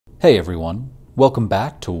Hey everyone, welcome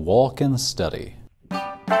back to Walk and Study.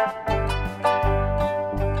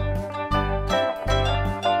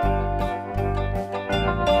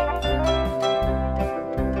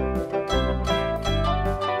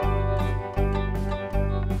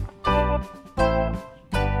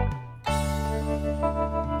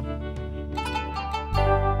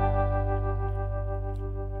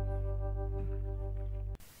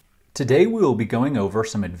 Today we will be going over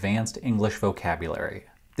some advanced English vocabulary.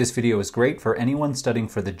 This video is great for anyone studying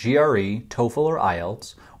for the GRE, TOEFL, or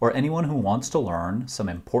IELTS, or anyone who wants to learn some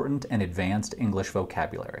important and advanced English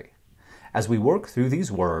vocabulary. As we work through these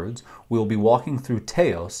words, we will be walking through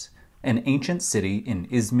Teos, an ancient city in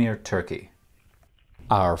Izmir, Turkey.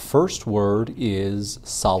 Our first word is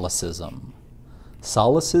Solecism.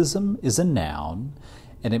 Solecism is a noun,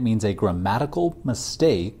 and it means a grammatical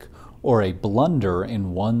mistake or a blunder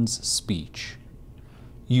in one's speech.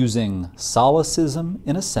 Using solecism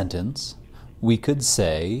in a sentence, we could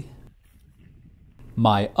say,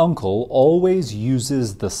 "My uncle always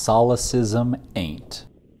uses the solecism ain't."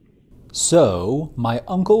 So, my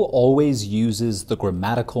uncle always uses the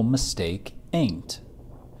grammatical mistake ain't.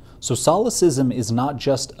 So solecism is not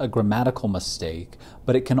just a grammatical mistake,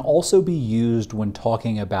 but it can also be used when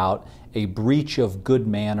talking about a breach of good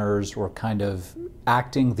manners or kind of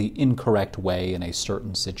acting the incorrect way in a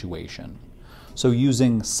certain situation. So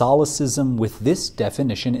using solecism with this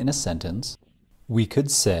definition in a sentence, we could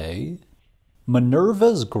say,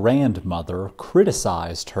 Minerva's grandmother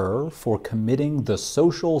criticized her for committing the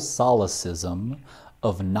social solecism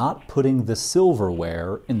of not putting the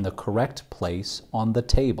silverware in the correct place on the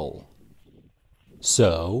table.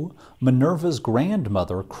 So, Minerva's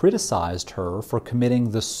grandmother criticized her for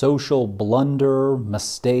committing the social blunder,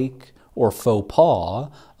 mistake, or faux pas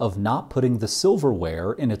of not putting the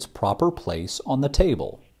silverware in its proper place on the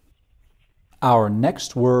table. Our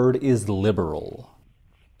next word is liberal.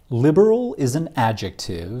 Liberal is an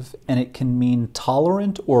adjective, and it can mean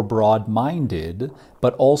tolerant or broad-minded,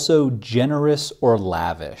 but also generous or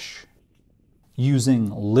lavish.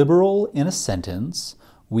 Using liberal in a sentence,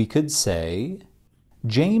 we could say,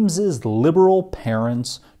 James's liberal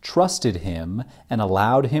parents trusted him and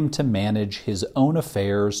allowed him to manage his own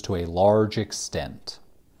affairs to a large extent.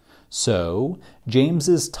 So,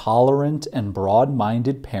 James's tolerant and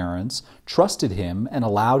broad-minded parents trusted him and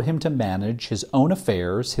allowed him to manage his own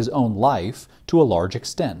affairs, his own life, to a large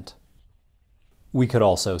extent. We could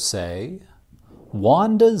also say,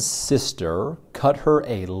 Wanda's sister cut her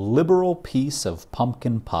a liberal piece of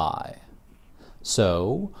pumpkin pie.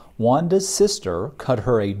 So, Wanda's sister cut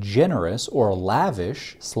her a generous or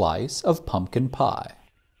lavish slice of pumpkin pie.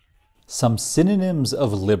 Some synonyms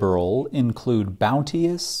of liberal include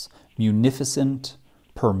bounteous, munificent,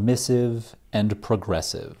 permissive, and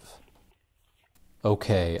progressive.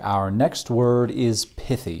 Okay, our next word is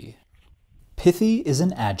pithy. Pithy is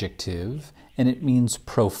an adjective, and it means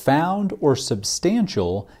profound or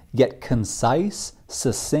substantial, yet concise,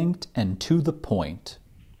 succinct, and to the point.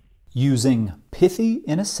 Using pithy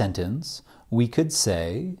in a sentence, we could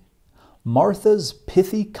say, Martha's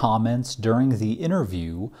pithy comments during the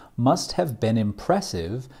interview must have been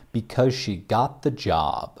impressive because she got the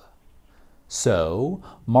job. So,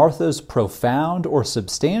 Martha's profound or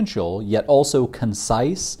substantial, yet also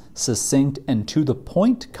concise, succinct, and to the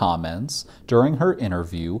point comments during her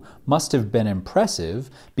interview must have been impressive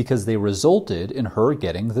because they resulted in her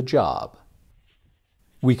getting the job.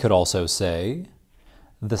 We could also say,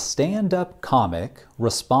 the stand-up comic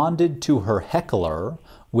responded to her heckler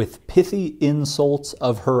with pithy insults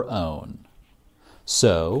of her own.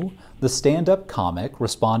 So, the stand-up comic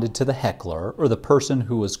responded to the heckler, or the person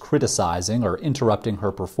who was criticizing or interrupting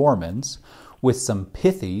her performance, with some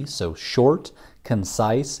pithy, so short,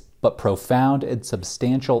 concise, but profound and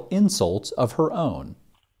substantial insults of her own.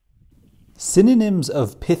 Synonyms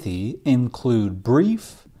of pithy include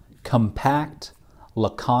brief, compact,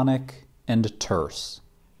 laconic, and terse.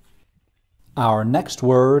 Our next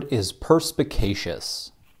word is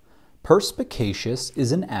perspicacious. Perspicacious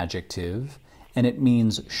is an adjective, and it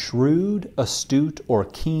means shrewd, astute, or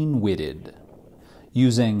keen-witted.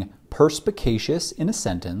 Using perspicacious in a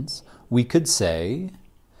sentence, we could say,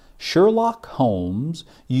 Sherlock Holmes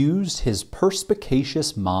used his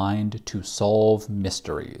perspicacious mind to solve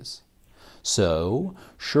mysteries. So,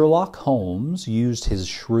 Sherlock Holmes used his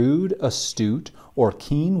shrewd, astute, or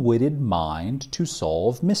keen-witted mind to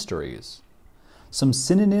solve mysteries. Some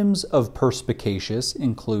synonyms of perspicacious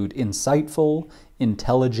include insightful,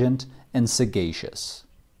 intelligent, and sagacious.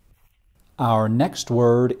 Our next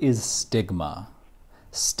word is stigma.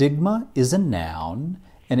 Stigma is a noun,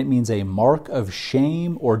 and it means a mark of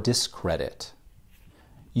shame or discredit.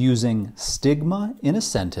 Using stigma in a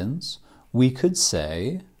sentence, we could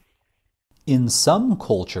say, in some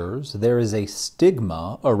cultures there is a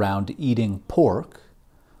stigma around eating pork,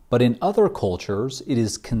 but in other cultures it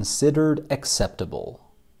is considered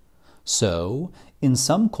acceptable. So, in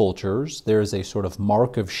some cultures there is a sort of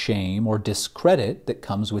mark of shame or discredit that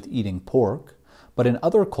comes with eating pork, but in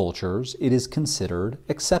other cultures it is considered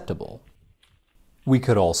acceptable. We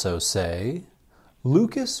could also say,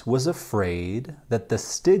 Lucas was afraid that the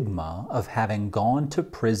stigma of having gone to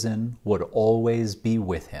prison would always be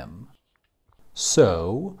with him.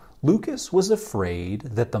 So, Lucas was afraid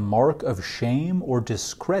that the mark of shame or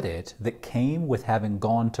discredit that came with having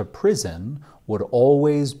gone to prison would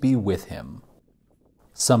always be with him.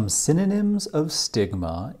 Some synonyms of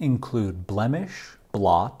stigma include blemish,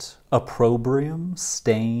 blot, opprobrium,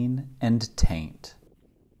 stain, and taint.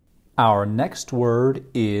 Our next word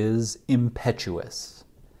is impetuous.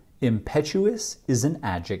 Impetuous is an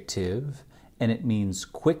adjective, and it means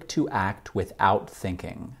quick to act without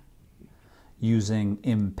thinking. Using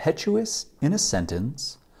impetuous in a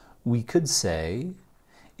sentence, we could say,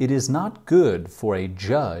 it is not good for a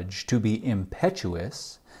judge to be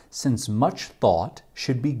impetuous, since much thought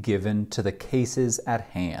should be given to the cases at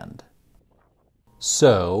hand.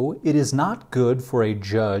 So, it is not good for a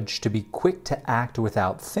judge to be quick to act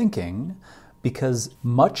without thinking, because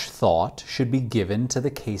much thought should be given to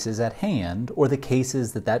the cases at hand, or the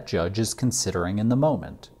cases that that judge is considering in the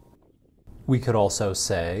moment. We could also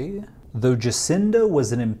say, though Jacinda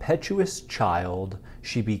was an impetuous child,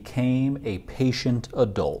 she became a patient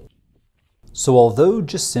adult. So although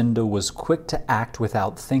Jacinda was quick to act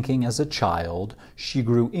without thinking as a child, she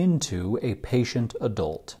grew into a patient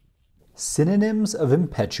adult. Synonyms of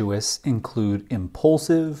impetuous include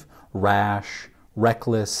impulsive, rash,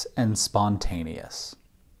 reckless, and spontaneous.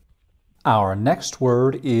 Our next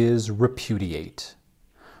word is repudiate.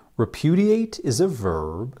 Repudiate is a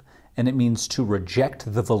verb, and it means to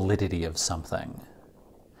reject the validity of something.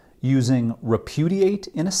 Using repudiate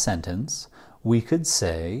in a sentence, we could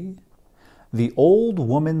say, the old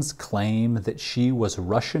woman's claim that she was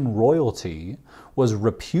Russian royalty was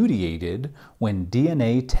repudiated when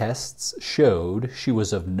DNA tests showed she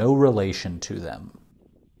was of no relation to them.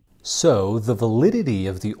 So, the validity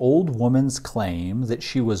of the old woman's claim that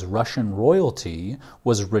she was Russian royalty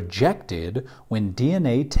was rejected when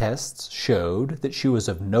DNA tests showed that she was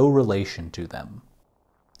of no relation to them.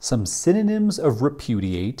 Some synonyms of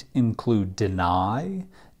repudiate include deny,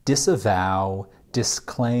 disavow,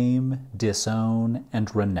 disclaim, disown,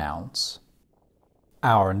 and renounce.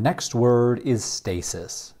 Our next word is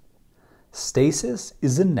stasis. Stasis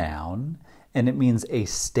is a noun, and it means a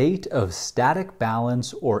state of static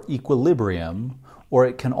balance or equilibrium, or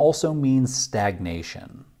it can also mean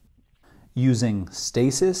stagnation. Using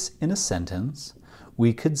stasis in a sentence,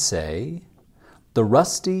 we could say, the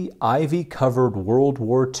rusty, ivy-covered World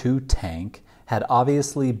War II tank had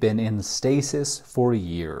obviously been in stasis for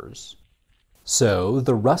years. So,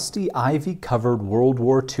 the rusty, ivy-covered World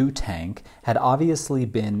War II tank had obviously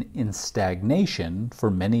been in stagnation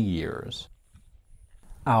for many years.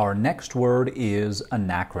 Our next word is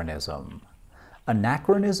anachronism.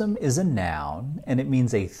 Anachronism is a noun, and it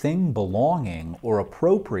means a thing belonging or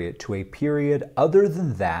appropriate to a period other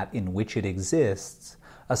than that in which it exists,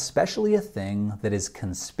 especially a thing that is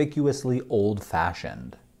conspicuously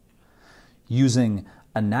old-fashioned. Using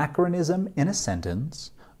anachronism in a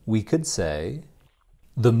sentence, we could say,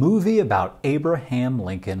 the movie about Abraham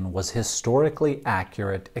Lincoln was historically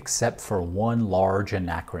accurate except for one large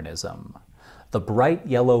anachronism, the bright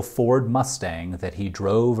yellow Ford Mustang that he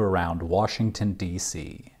drove around Washington,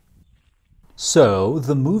 D.C. So,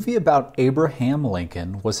 the movie about Abraham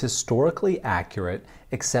Lincoln was historically accurate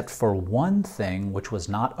except for one thing which was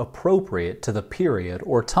not appropriate to the period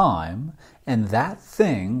or time, and that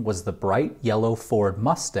thing was the bright yellow Ford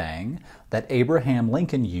Mustang that Abraham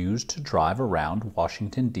Lincoln used to drive around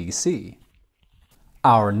Washington, D.C.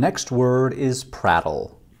 Our next word is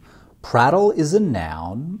prattle. Prattle is a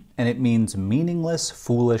noun, and it means meaningless,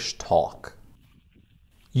 foolish talk.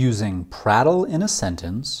 Using prattle in a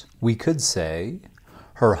sentence, we could say,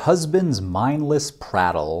 her husband's mindless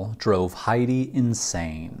prattle drove Heidi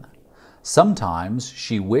insane. Sometimes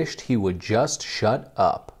she wished he would just shut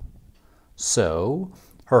up. So,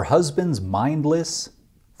 her husband's mindless,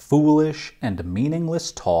 foolish, and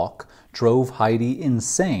meaningless talk drove Heidi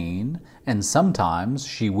insane, and sometimes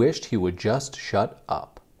she wished he would just shut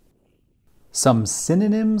up. Some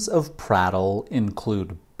synonyms of prattle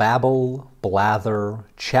include babble, blather,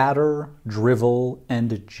 chatter, drivel,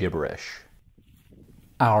 and gibberish.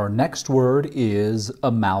 Our next word is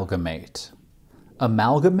amalgamate.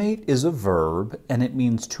 Amalgamate is a verb, and it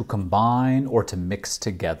means to combine or to mix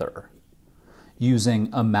together. Using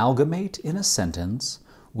amalgamate in a sentence,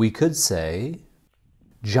 we could say,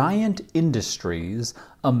 Giant industries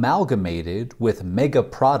amalgamated with mega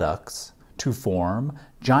products to form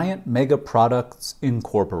Giant Mega Products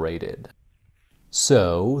Incorporated.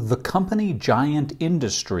 So, the company Giant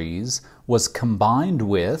Industries was combined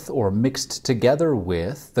with or mixed together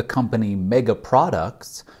with the company Mega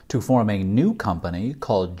Products to form a new company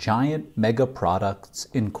called Giant Mega Products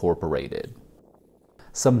Incorporated.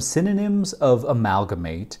 Some synonyms of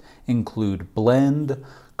amalgamate include blend,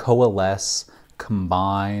 coalesce,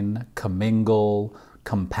 combine, commingle,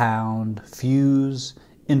 compound, fuse,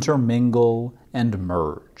 intermingle, and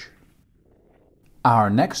merge.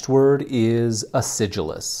 Our next word is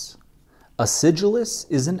acidulous. Acidulous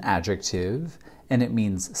is an adjective, and it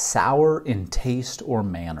means sour in taste or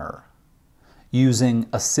manner. Using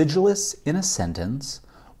acidulous in a sentence,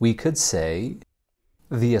 we could say,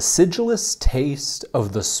 the acidulous taste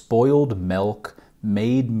of the spoiled milk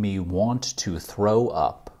made me want to throw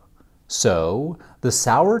up. So, the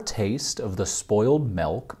sour taste of the spoiled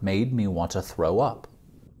milk made me want to throw up.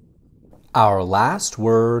 Our last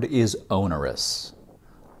word is onerous.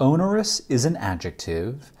 Onerous is an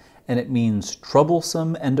adjective, and it means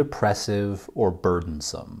troublesome and oppressive or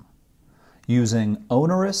burdensome. Using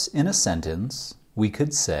onerous in a sentence, we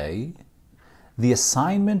could say, the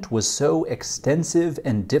assignment was so extensive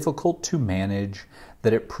and difficult to manage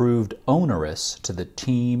that it proved onerous to the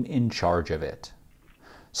team in charge of it.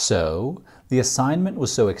 So, the assignment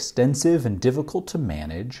was so extensive and difficult to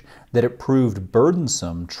manage that it proved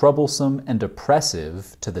burdensome, troublesome, and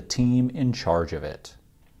oppressive to the team in charge of it.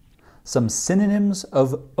 Some synonyms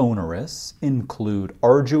of onerous include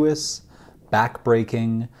arduous,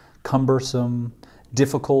 backbreaking, cumbersome,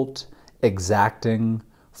 difficult, exacting,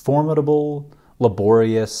 formidable,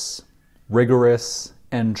 laborious, rigorous,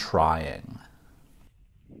 and trying.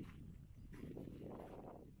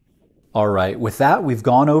 Alright, with that, we've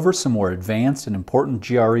gone over some more advanced and important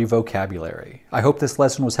GRE vocabulary. I hope this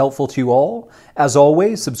lesson was helpful to you all. As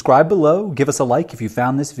always, subscribe below, give us a like if you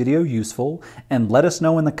found this video useful, and let us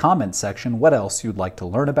know in the comments section what else you'd like to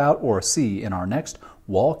learn about or see in our next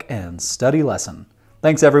walk and study lesson.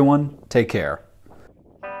 Thanks everyone, take care.